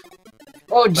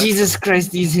 Oh Jesus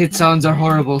Christ! These hit sounds are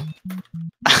horrible.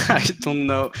 I don't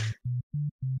know.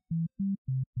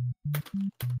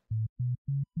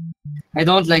 I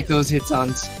don't like those hit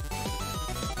sounds.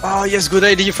 Oh yes, good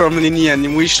idea from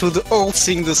Linian. We should all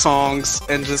sing the songs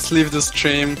and just leave the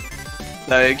stream.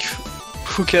 Like,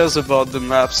 who cares about the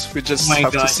maps? We just Oh my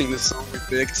have God. to sing the song we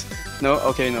picked. No?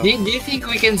 Okay, no. Do you think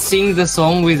we can sing the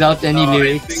song without any No,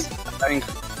 lyrics? I think...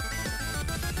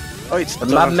 Oh, it's The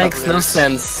map makes no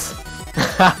sense.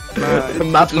 The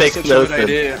map makes no sense.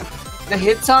 Idea. The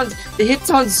hit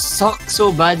sounds suck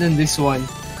so bad in this one.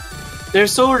 They're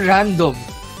so random.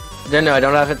 No, I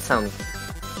don't have it sound.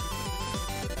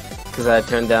 Because I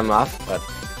turned them off, but...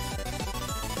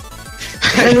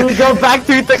 And we go back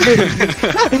to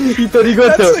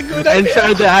Itorigoto That's a good and idea.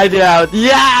 try the idea out.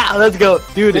 Yeah! Let's go!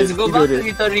 Do this! Let's go do back this.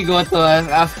 to Itorigoto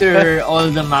after all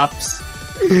the maps.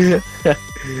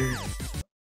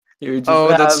 You just Oh,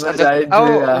 that's have an that.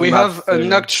 Oh, idea, we have an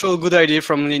Master. actual good idea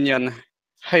from Linian.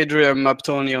 Hydra map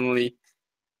Tony only.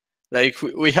 Like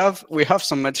we have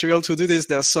some material to do this.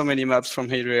 There's so many maps from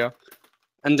Hydra,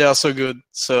 and they are so good.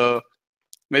 So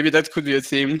maybe that could be a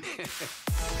theme.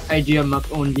 Idea map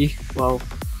only. Wow.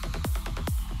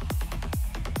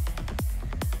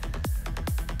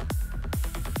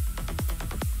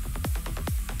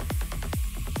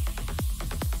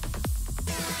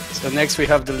 So next we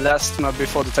have the last map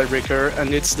before the tiebreaker,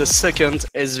 and it's the second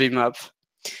SV map.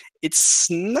 It's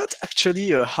not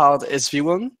actually a hard SV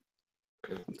one,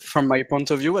 from my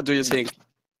point of view. What do you think?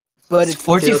 But It's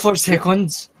 44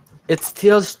 seconds. It's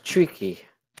still tricky.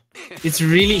 It's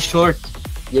really short.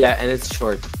 Yeah, and it's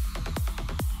short.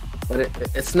 But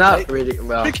it's not Like, really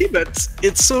well. Tricky, but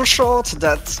it's so short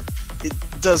that it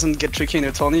doesn't get tricky in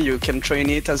a tourney. You can train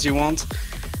it as you want.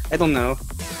 I don't know.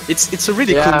 It's a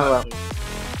really cool map. Well,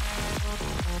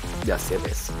 yes, it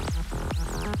is.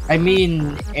 I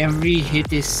mean, every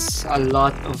hit is a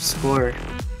lot of score.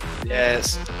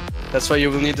 Yes. That's why you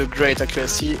will need a great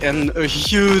accuracy and a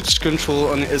huge control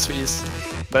on SVs.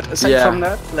 But aside Yeah. from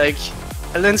that, like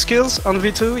LN skills on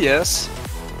V2, yes.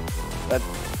 But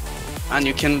and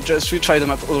you can just retry the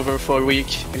map over for a week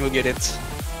and you'll get it.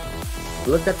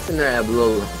 Look at scenario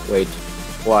below. Wait,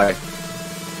 why?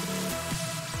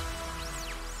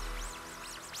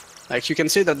 Like you can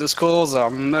see that the scores are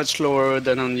much lower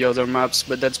than on the other maps,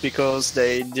 but that's because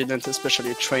they didn't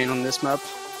especially train on this map.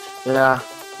 Yeah.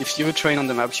 If you train on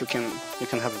the map, you can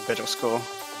have a better score.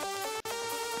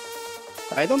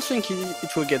 I don't think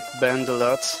it will get banned a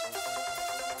lot.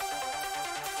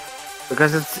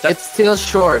 Because it's still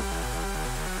short.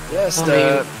 Yes,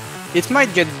 it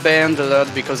might get banned a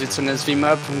lot because it's an SV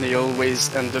map and they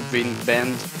always end up being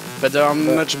banned. But there are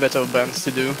much better bans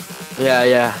to do. Yeah,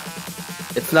 yeah.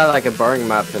 It's not like a boring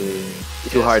map and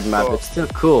too Yes, hard map. well, It's still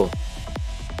cool.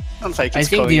 I don't think I it's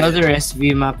think going the yet. other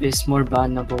SV map is more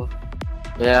bannable.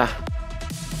 Yeah.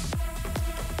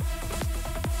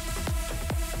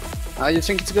 You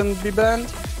think it's gonna be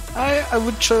banned? I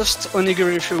would trust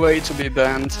Onigiri Freeway to be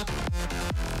banned.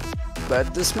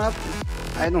 But this map,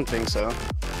 I don't think so.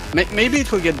 Maybe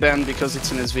it will get banned because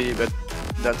it's an SV, but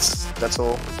that's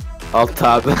all. Alt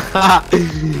tab.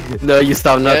 No, you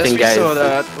stop nothing, yes, guys. we saw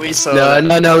that. We saw No, that.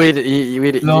 no, no, we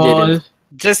didn't.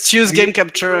 Just use game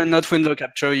capture and not window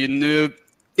capture, you noob.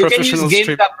 You can Professional use game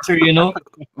stream. capture, you know.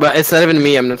 But it's not even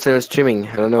me. I'm not streaming.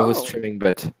 I don't know who's Oh. streaming,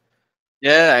 but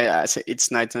Yeah, I say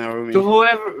it's night in our room. To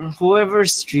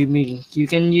whoever's streaming, you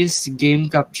can use game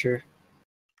capture.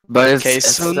 it's Okay, it's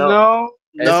so still-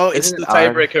 no, it's isn't the it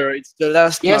hard? tiebreaker. It's the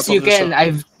last Yes, map you of the can.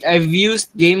 show. I've used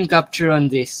game capture on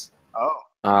this. Oh.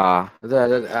 I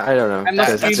don't know. I'm a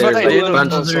Because streamer what I there's a did on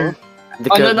bunch- another,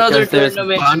 because- on another because there's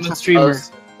tournament. bunch I'm a of streamer.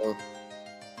 us.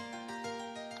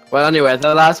 Well, anyway,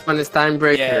 the last one is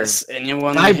Tiebreaker. Yes,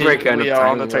 anyone Tiebreaker we and are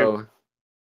on the time table. row.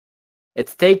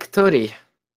 It's Take Tori.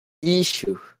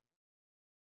 Issue.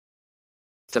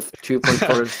 It's a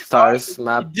 2.4 stars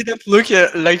map. It didn't look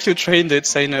like you trained it,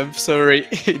 Zainab. Sorry,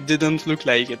 it didn't look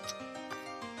like it.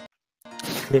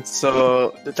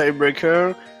 So the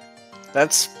tiebreaker,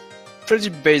 that's pretty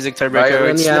basic tiebreaker.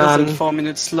 Right, It's less than Ryan. 4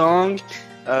 minutes long.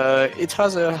 It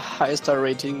has a high star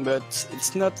rating, but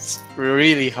it's not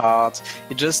really hard.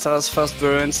 It just has fast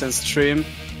burns and stream.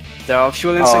 There are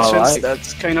fuel and sections. Alright.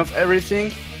 That's kind of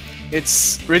everything.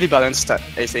 It's really balanced, I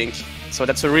think. So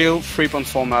that's a real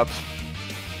 3.4 map.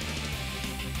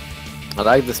 I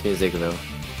like this music though.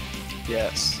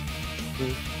 Yes.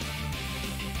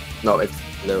 No, it's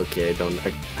no, okay. I don't.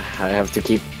 I have to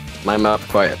keep my mouth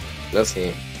quiet. Let's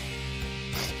see.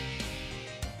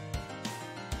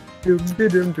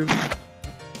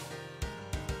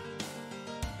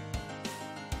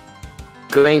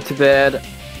 Going to bed.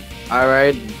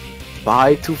 Alright.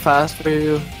 Bye. Too fast for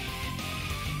you.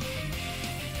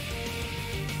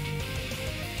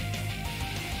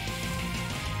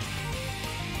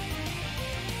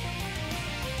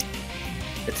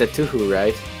 It's a Tuhu,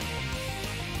 right?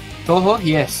 Toho,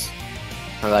 yes.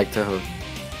 I like Tuhu.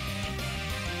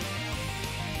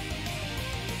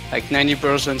 Like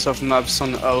 90% of maps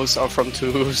on O's are from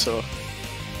 2, so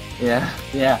Yeah,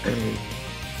 yeah.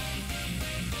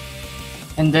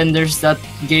 And then there's that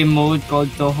game mode called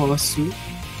Toho Su.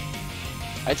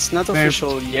 it's not Where-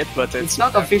 official yet, but It's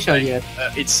not official yet.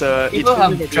 It's People it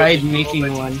have will be tried official, making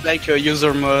but one. It's like a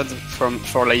user mod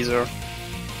for laser.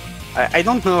 I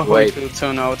don't know how Wait. it will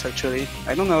turn out actually.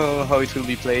 I don't know how it will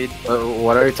be played.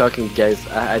 What are you talking, guys?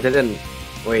 I didn't.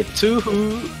 Wait. 2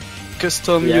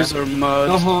 custom Yeah. user mod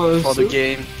Toho for the Su?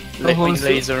 game Toho with Su?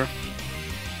 laser.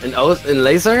 In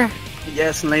laser?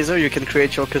 Yes, in laser you can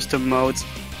create your custom modes.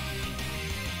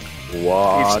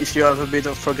 What? if you have a bit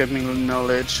of programming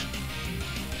knowledge.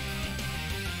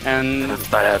 And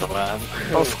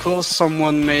of course,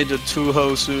 someone made a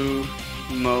two-Hosu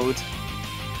mode.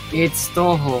 It's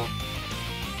Toho.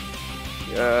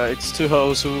 It's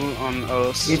two-Hosu on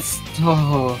Earth. It's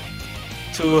Toho.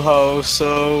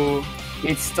 Two-Hosu.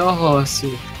 It's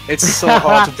Tohosu. It's so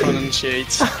hard to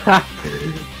pronunciate.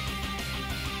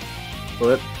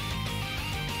 What?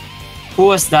 Who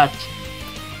was that?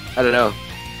 I don't know.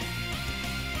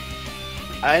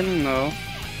 I don't know.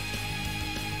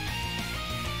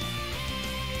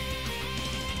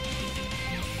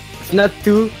 It's not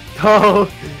two. Toho.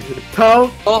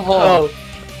 Toho.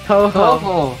 Toho.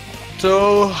 Toho.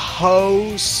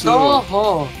 Two-Hosu.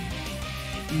 Toho.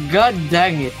 God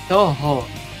dang it. Toho.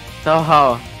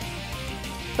 Toho.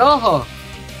 Toho.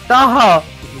 Toho.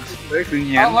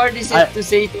 How hard is it to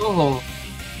say Toho?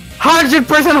 100%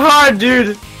 hard,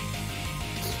 dude.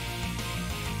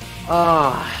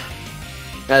 Ah.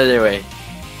 Anyway.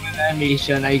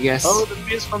 Animation, I guess. Oh, the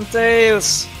beast from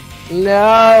Tails.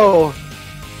 No.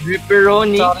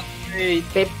 Ripperoni.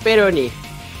 Pepperoni.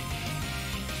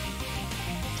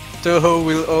 Toho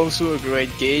will also a great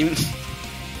game.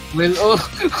 Will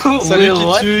Salut will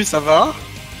what? Pichu, ça va?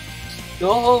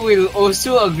 Toho will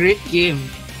also a great game.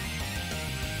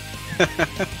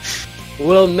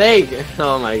 Will make.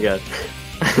 Oh my god.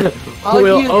 How do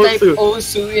Will you also. type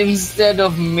Osu instead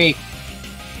of make?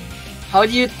 How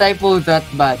do you typo that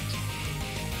bad?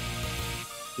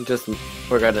 Just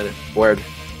forgot a word.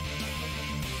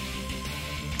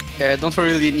 Yeah, don't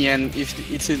worry, Linian.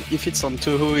 If it's on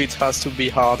Toho, it has to be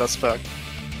hard as fuck.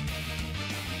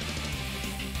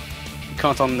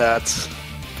 Count on that.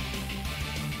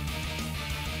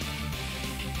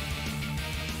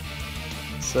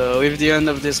 So with the end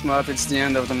of this map, it's the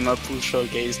end of the Mappool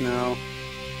Showcase now.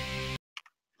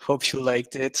 Hope you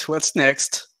liked it. What's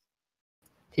next?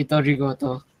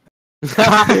 Hitorigoto.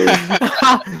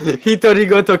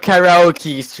 Hitorigoto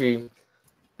karaoke stream.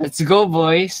 Let's go,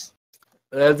 boys.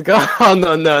 Let's go. Oh,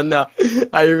 no.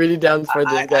 Are you really down for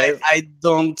this, guys? I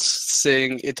don't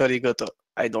sing Itorigoto.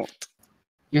 I don't.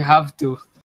 You have to.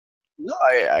 No,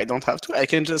 I don't have to. I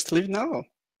can just leave now.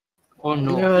 Oh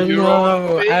no.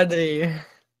 No, Adri.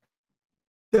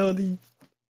 Silly.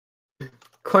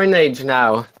 Coinage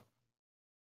now.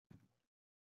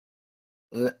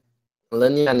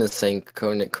 Linian is saying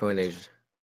coinage.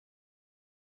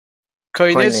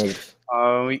 Coinage.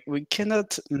 We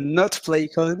cannot not play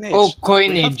Coinage. Oh,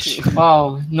 coinage.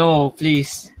 Wow. No,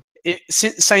 please.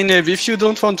 Signev, if you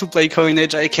don't want to play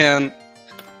Coinage, I can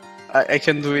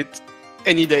do it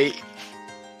any day.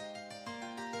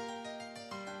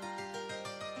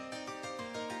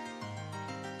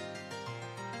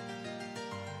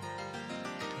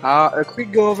 A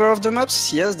quick go over of the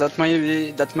maps. Yes, that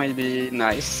might be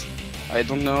nice. I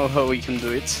don't know how we can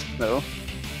do it though.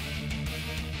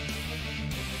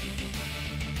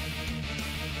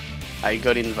 I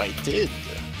got invited.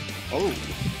 Oh.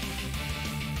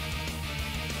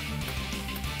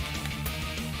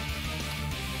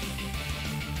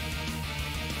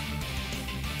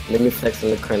 Let me flex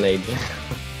on the grenade.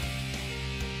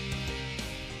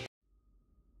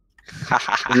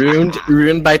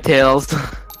 ruined by Tails.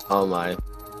 Oh my.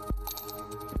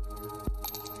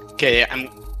 Okay,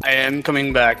 I am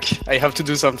coming back. I have to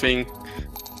do something.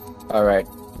 Alright.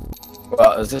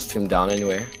 Well, is this stream down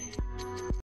anywhere?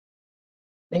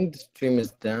 I think the stream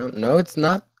is down. No, it's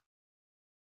not.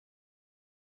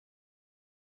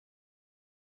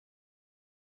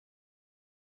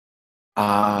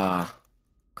 Ah,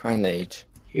 Carnage.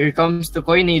 Here comes the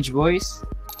coinage, boys.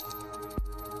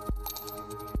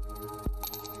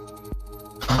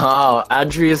 Oh,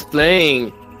 Adri is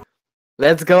playing.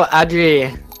 Let's go,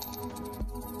 Adri.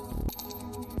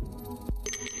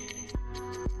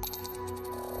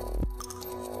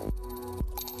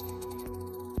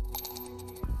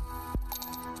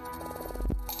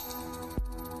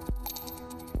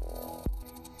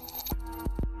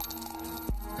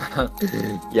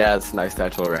 Yeah, it's nice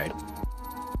title, right?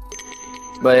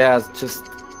 But yeah, it's just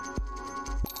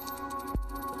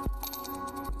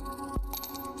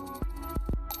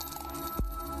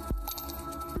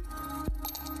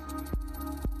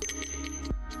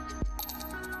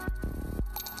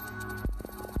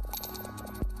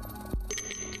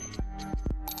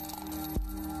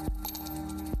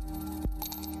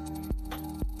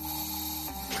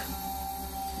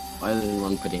why is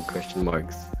everyone putting question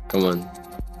marks? Come on.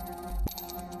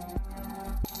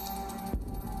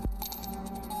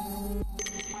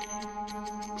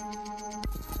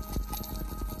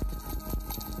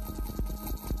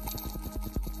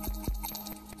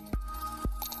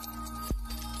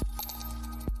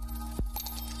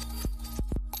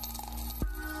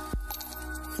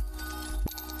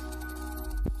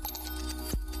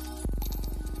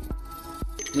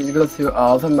 You go through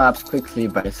all the maps quickly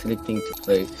by selecting to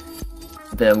play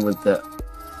them with the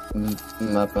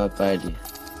map ID.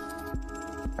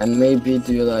 And maybe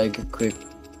do like a quick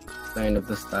sign of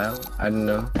the style. I don't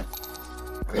know.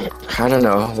 I don't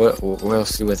know. We'll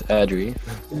see with Adri.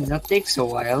 That takes a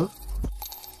while.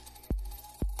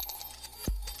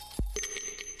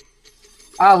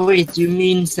 Ah, wait, you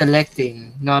mean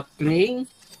selecting, not playing?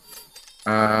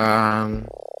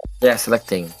 Yeah,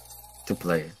 selecting to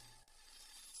play.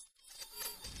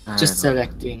 Just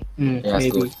selecting. Yeah, Maybe.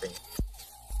 selecting.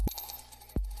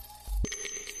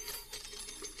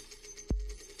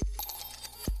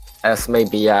 As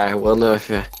maybe, yeah, we'll know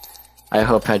if I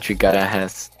hope Adri got a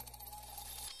has.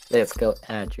 Let's go,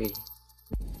 Adri.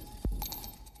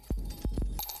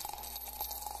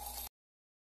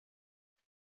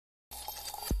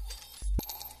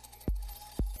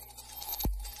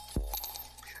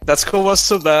 That score was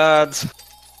so bad.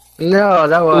 No,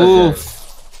 that was Oof.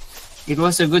 It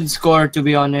was a good score, to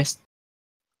be honest.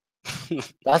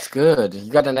 That's good.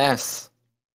 You got an S,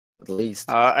 at least.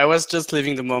 I was just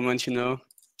living the moment, you know,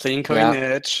 playing Coin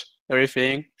Edge,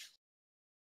 everything.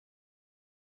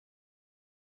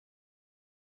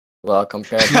 Well,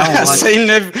 compared to Now what?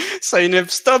 Zainab,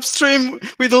 stop stream.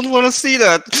 We don't want to see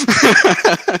that.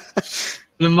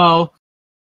 Lamau.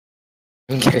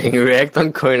 getting wrecked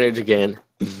on Coinage again.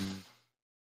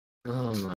 Oh my.